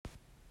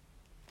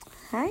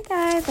Hi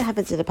guys, I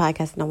haven't did a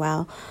podcast in a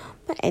while,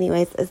 but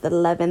anyways, it's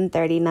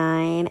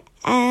 11:39,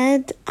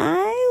 and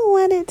I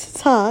wanted to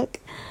talk.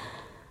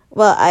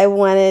 Well, I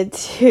wanted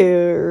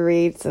to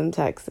read some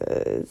texts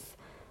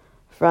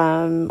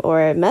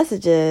or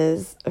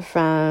messages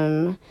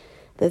from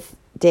this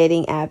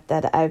dating app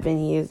that I've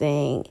been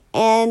using,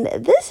 and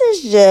this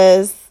is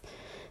just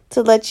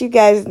to let you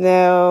guys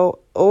know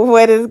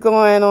what is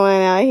going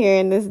on out here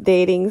in this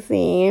dating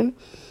scene.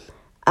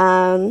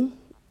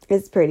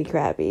 It's pretty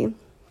crappy.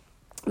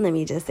 Let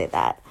me just say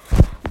that.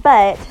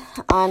 But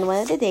on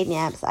one of the dating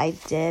apps, I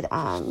did,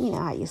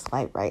 how you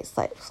swipe right,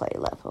 swipe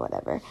left, or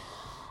whatever.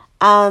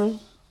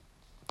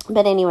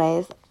 But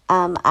anyways,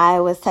 I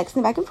was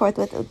texting back and forth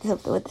with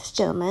this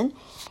gentleman,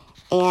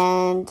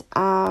 and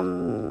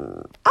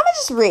I'm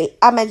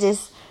gonna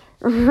just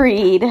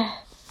read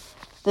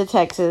the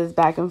texts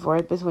back and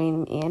forth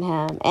between me and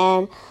him.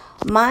 And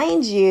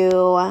mind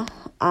you,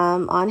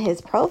 on his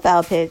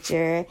profile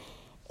picture,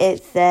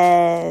 it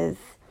says,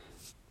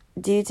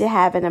 due to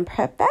having a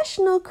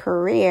professional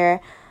career,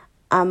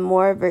 I'm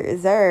more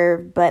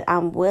reserved, but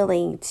I'm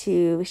willing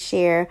to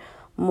share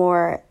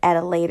more at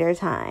a later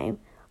time.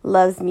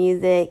 Loves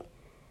music,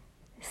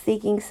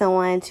 seeking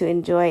someone to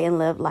enjoy and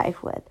live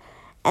life with.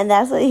 And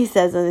that's what he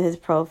says on his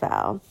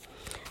profile.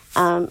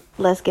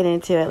 Let's get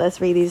into it. Let's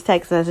read these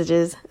text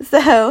messages.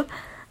 So,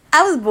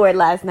 I was bored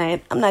last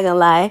night. I'm not gonna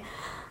lie.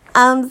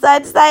 So I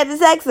decided to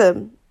text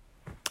him.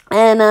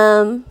 And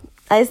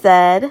I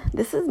said,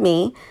 this is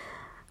me.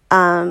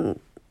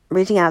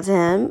 Reaching out to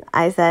him,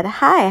 I said,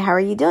 "Hi, how are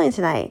you doing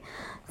tonight?"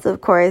 So,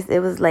 of course, it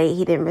was late.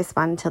 He didn't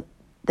respond until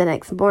the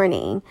next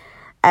morning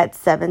at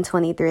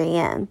 7:23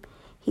 a.m.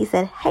 He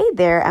said, "Hey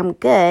there, I'm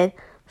good.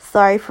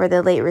 Sorry for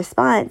the late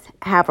response.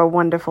 Have a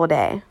wonderful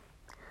day."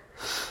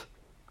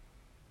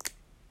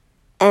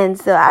 And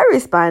so I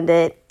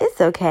responded,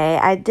 "It's okay.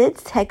 I did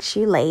text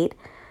you late.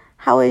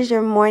 How is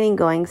your morning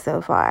going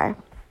so far?"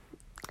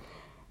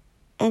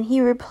 And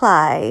he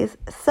replies,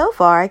 "So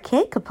far,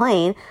 can't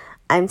complain.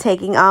 I'm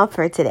taking off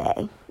for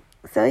today."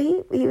 So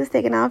he was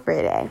taking off for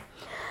today.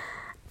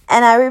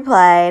 And I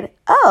replied,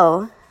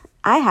 "Oh,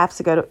 I have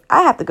to go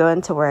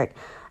into work.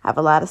 I have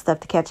a lot of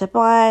stuff to catch up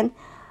on."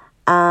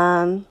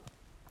 And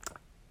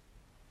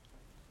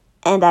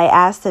I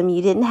asked him,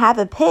 "You didn't have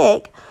a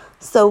pic,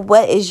 so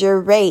what is your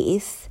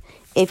race,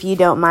 if you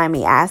don't mind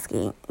me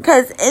asking?"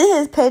 Because in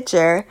his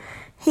picture,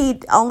 he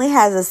only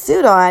has a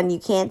suit on. You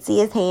can't see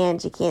his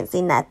hands. You can't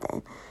see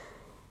nothing.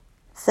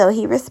 So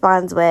he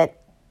responds with,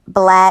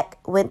 "Black,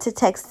 went to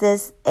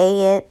Texas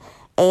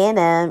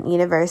A&M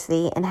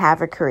University and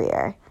have a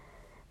career."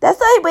 That's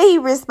the way he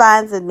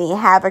responds with me,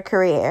 have a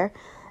career.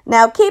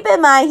 Now, keep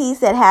in mind, he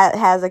said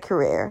has a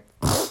career.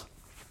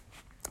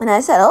 And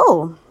I said,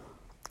 "Oh,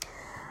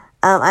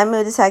 I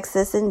moved to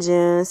Texas in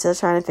June, still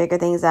trying to figure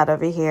things out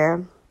over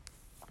here."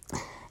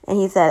 And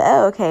he said,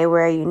 "Oh, okay,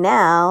 where are you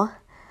now?"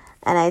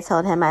 And I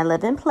told him I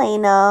live in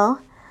Plano.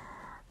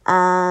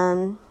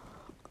 I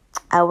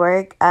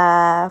work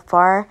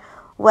far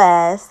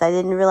west. I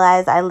didn't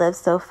realize I lived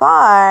so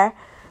far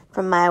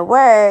from my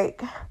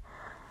work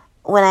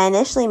when I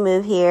initially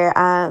moved here.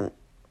 So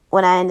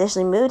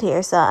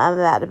I'm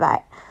about to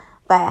buy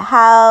a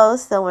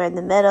house somewhere in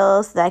the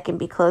middle so that I can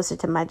be closer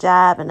to my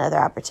job and other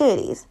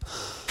opportunities.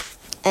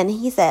 And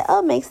he said,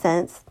 "Oh, makes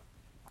sense.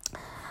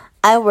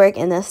 I work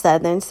in the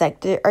southern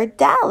sector or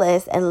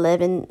Dallas and live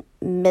in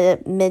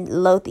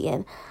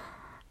Midlothian."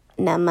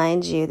 Now,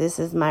 mind you, this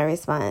is my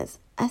response.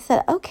 I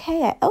said,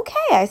 okay,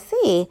 I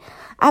see.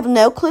 I have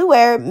no clue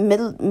where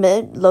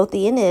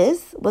Midlothian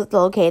was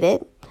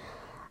located.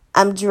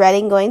 I'm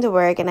dreading going to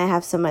work and I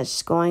have so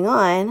much going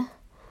on.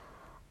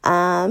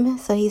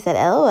 So he said,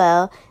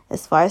 "LOL,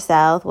 as far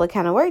south, what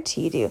kind of work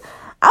do you do?"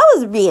 I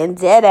was being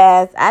dead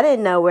ass. I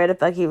didn't know where the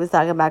fuck he was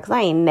talking about because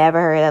I ain't never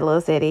heard of that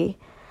little city.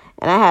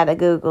 And I had to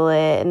Google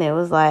it, and it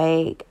was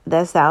like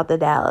the south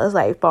of Dallas,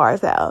 like far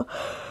south.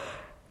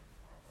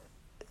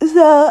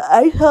 So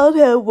I told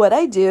him what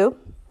I do,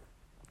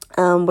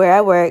 where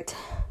I worked,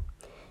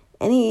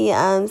 and he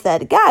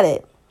said, "Got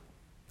it."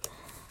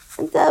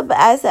 And so,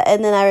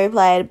 and then I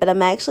replied, "But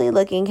I'm actually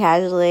looking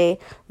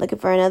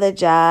for another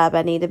job.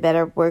 I need a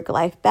better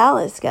work-life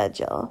balance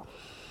schedule."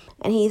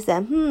 And he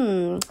said,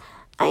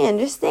 "I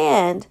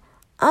understand.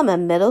 I'm a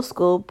middle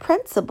school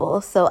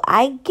principal, so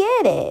I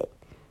get it."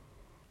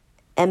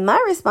 And my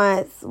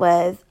response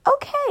was,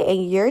 "Okay,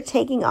 and you're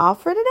taking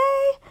off for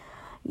today?"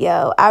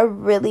 Yo, I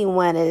really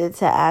wanted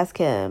to ask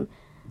him,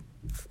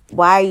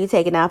 "Why are you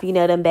taking off? You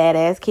know them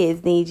badass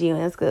kids need you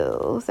in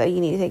school, so you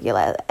need to take your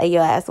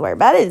ass to work."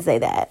 But I didn't say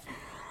that.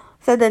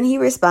 So then he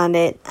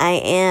responded,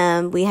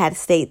 We had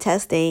state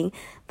testing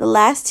the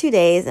last 2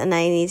 days, and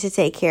I need to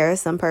take care of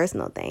some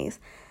personal things."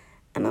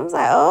 And I was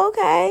like, "Oh,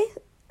 okay."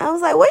 I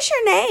was like, "What's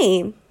your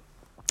name?"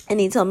 And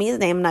he told me his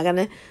name. I'm not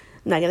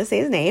gonna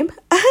say his name,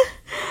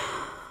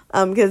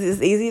 because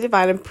it's easy to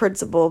find a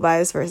principal by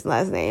his first and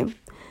last name.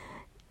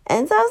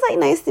 And so I was like,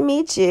 "Nice to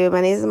meet you.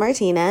 My name is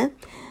Martina.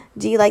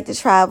 Do you like to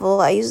travel?"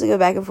 I usually go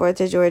back and forth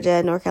to Georgia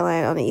and North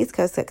Carolina on the East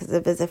Coast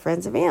to visit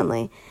friends and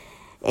family.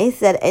 And he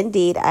said,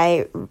 "Indeed,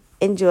 I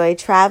enjoy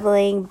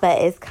traveling,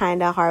 but it's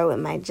kind of hard with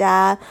my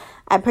job.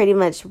 I pretty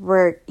much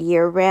work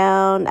year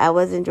round. I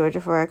was in Georgia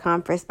for a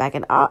conference back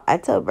in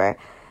October.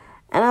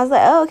 And I was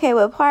like, oh, okay,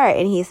 what part?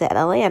 And he said,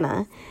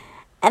 Atlanta.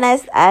 And I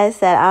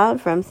said, I'm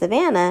from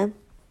Savannah.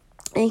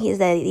 And he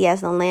said,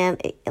 yes,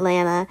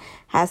 Atlanta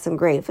has some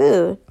great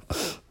food.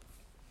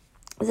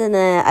 So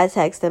then I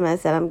texted him. I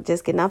said, I'm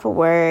just getting off of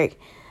work.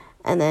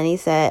 And then he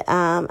said,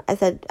 I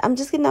said, I'm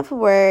just getting off of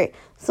work.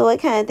 So what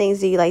kind of things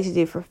do you like to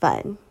do for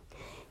fun?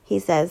 He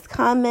says,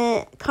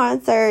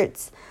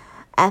 concerts,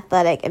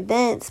 athletic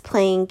events,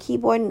 playing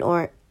keyboard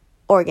and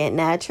organ.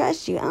 Now, I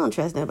trust you. I don't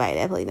trust nobody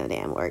that plays no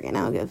damn organ.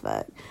 I don't give a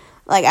fuck.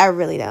 Like, I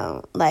really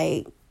don't.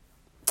 Like,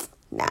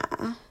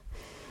 nah.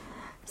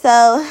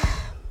 So,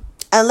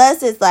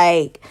 unless it's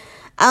like,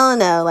 I don't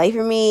know. Like,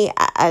 for me,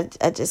 I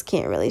just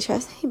can't really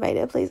trust anybody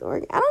that plays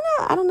organ.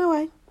 I don't know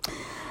why.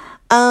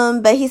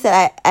 But he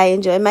said, I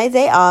enjoyed my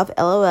day off,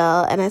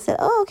 LOL. And I said,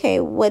 oh, okay,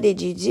 what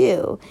did you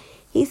do?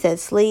 He said,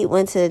 sleep,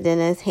 went to the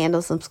dentist,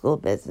 handled some school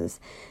business.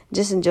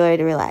 Just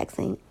enjoyed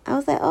relaxing. I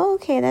was like, oh,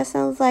 okay, that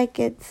sounds like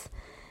it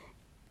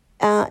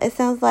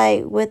sounds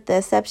like with the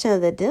exception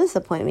of the dentist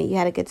appointment, you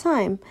had a good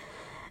time.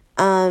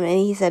 And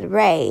he said,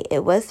 right,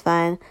 it was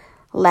fun.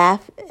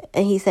 Laugh.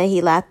 And he said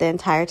he laughed the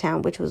entire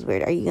time, which was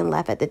weird. Are you going to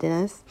laugh at the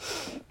dentist?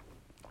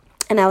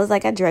 And I was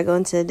like, I dread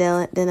going to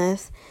the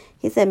dentist.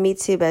 He said, me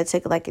too, but I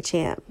took it like a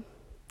champ.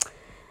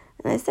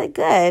 And I said,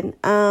 good.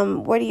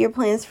 What are your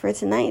plans for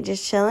tonight?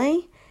 Just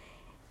chilling?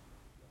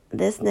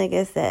 This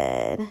nigga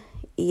said,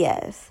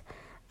 yes.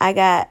 I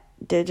got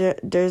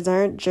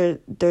DiGiorno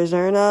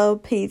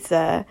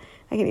pizza.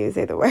 I can't even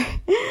say the word.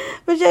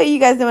 But you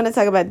guys don't want to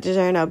talk about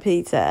DiGiorno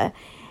pizza.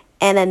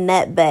 And a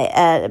nut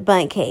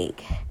bun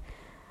cake.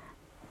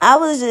 I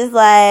was just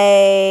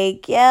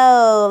like,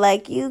 yo,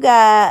 like you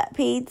got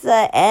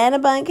pizza and a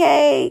bun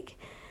cake?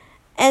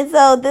 And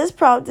so this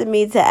prompted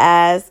me to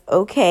ask,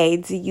 okay,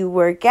 do you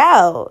work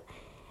out?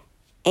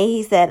 And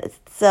he said,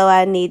 so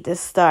I need to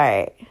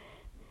start.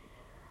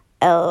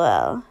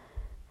 LOL.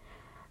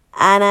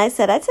 And I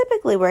said, I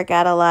typically work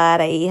out a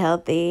lot. I eat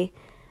healthy.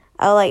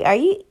 I was like,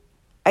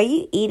 are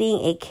you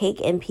eating a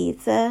cake and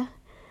pizza?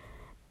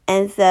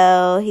 And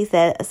so he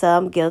said, so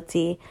I'm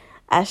guilty.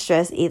 I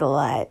stress eat a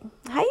lot.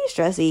 How you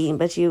stress eating,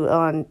 but you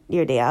on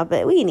your day off?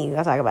 But we ain't even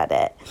gonna talk about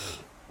that.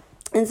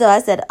 And so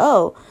I said,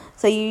 oh,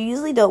 so you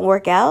usually don't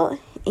work out?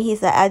 And he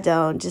said, I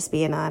don't, just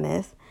being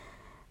honest.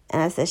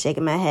 And I said,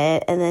 shaking my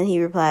head. And then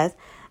he replies,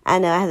 I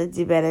know I have to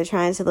do better,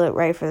 trying to look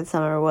right for the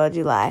summer. Well,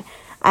 July.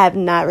 I have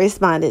not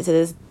responded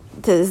to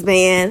this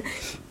man.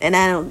 And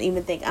I don't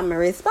even think I'm going to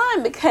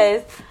respond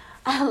because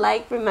I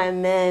like for my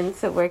men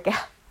to work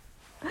out.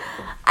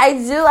 I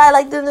do. I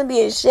like them to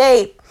be in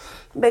shape.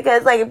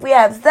 Because, like, if we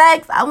have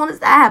sex, I want us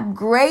to have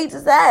great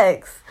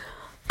sex.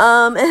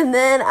 And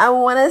then I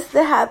want us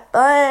to have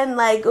fun,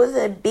 like, go to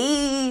the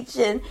beach.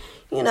 And,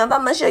 you know, if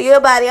I'm going to show you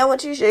a body, I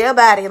want you to show your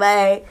body.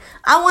 Like,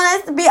 I want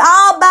us to be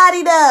all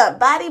bodied up.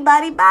 Bodied.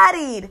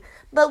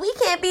 But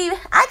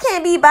I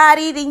can't be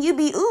bodied and you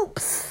be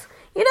oops.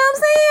 You know what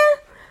I'm saying?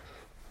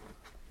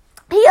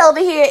 He over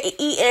here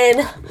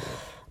eating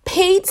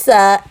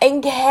pizza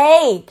and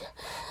cake.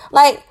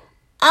 Like,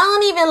 I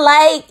don't even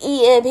like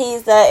eating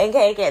pizza and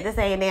cake at the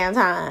same damn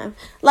time.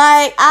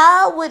 Like,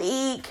 I would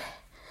eat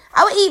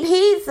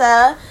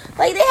pizza.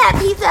 Like, they had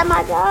pizza at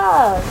my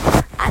job.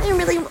 I didn't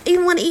really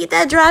even want to eat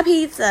that dry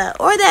pizza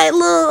or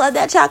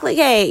that chocolate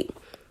cake.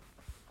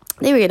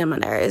 They were getting on my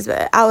nerves,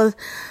 but I was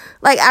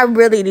like, I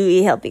really do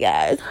eat healthy,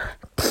 guys.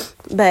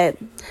 But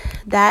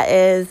that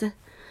is,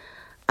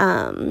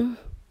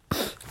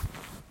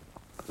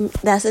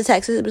 that's the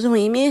text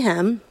between me and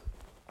him.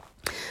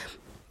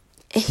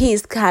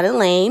 He's kind of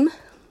lame.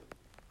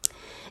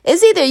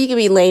 It's either you can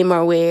be lame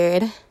or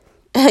weird.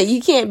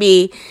 You can't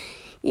be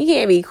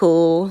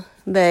cool,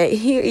 but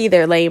you're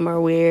either lame or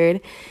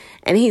weird.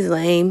 And he's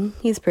lame.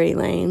 He's pretty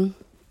lame.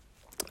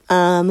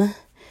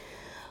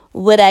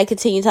 Would I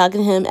continue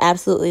talking to him?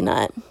 Absolutely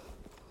not.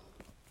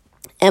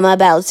 Am I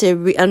about to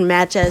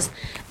unmatch us?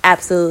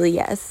 Absolutely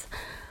yes.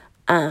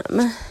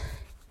 And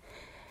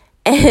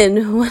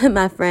one of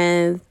my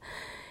friends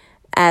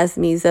asked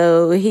me,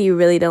 so he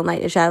really don't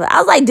like to travel. I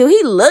was like, do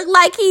he look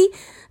like he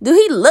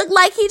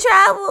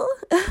traveled?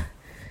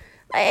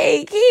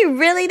 Like, he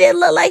really didn't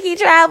look like he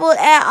traveled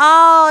at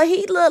all.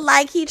 He looked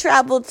like he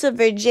traveled to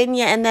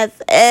Virginia, and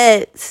that's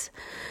it.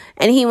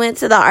 And he went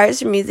to the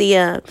Arts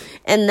Museum,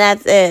 and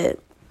that's it.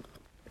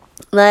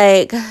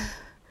 Like,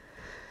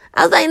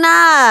 I was like,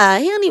 nah,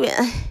 he don't even,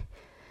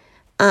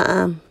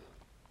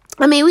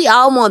 I mean, we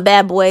all want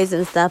bad boys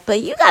and stuff,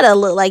 but you gotta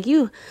look like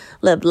you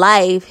live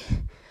life.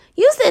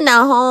 You sitting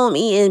at home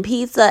eating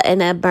pizza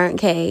and that burnt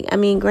cake. I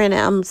mean, granted,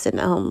 I'm sitting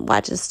at home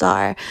watching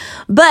Star,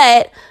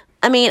 but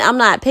I mean, I'm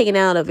not picking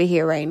out over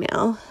here right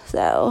now.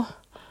 So,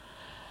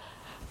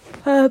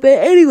 but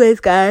anyways,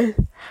 guys,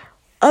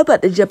 I'm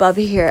about to jump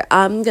over here.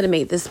 I'm going to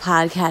make this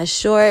podcast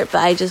short, but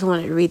I just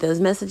wanted to read those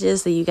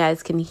messages so you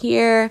guys can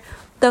hear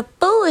the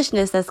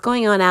foolishness that's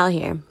going on out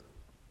here.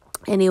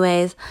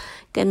 Anyways,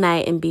 good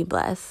night and be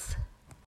blessed.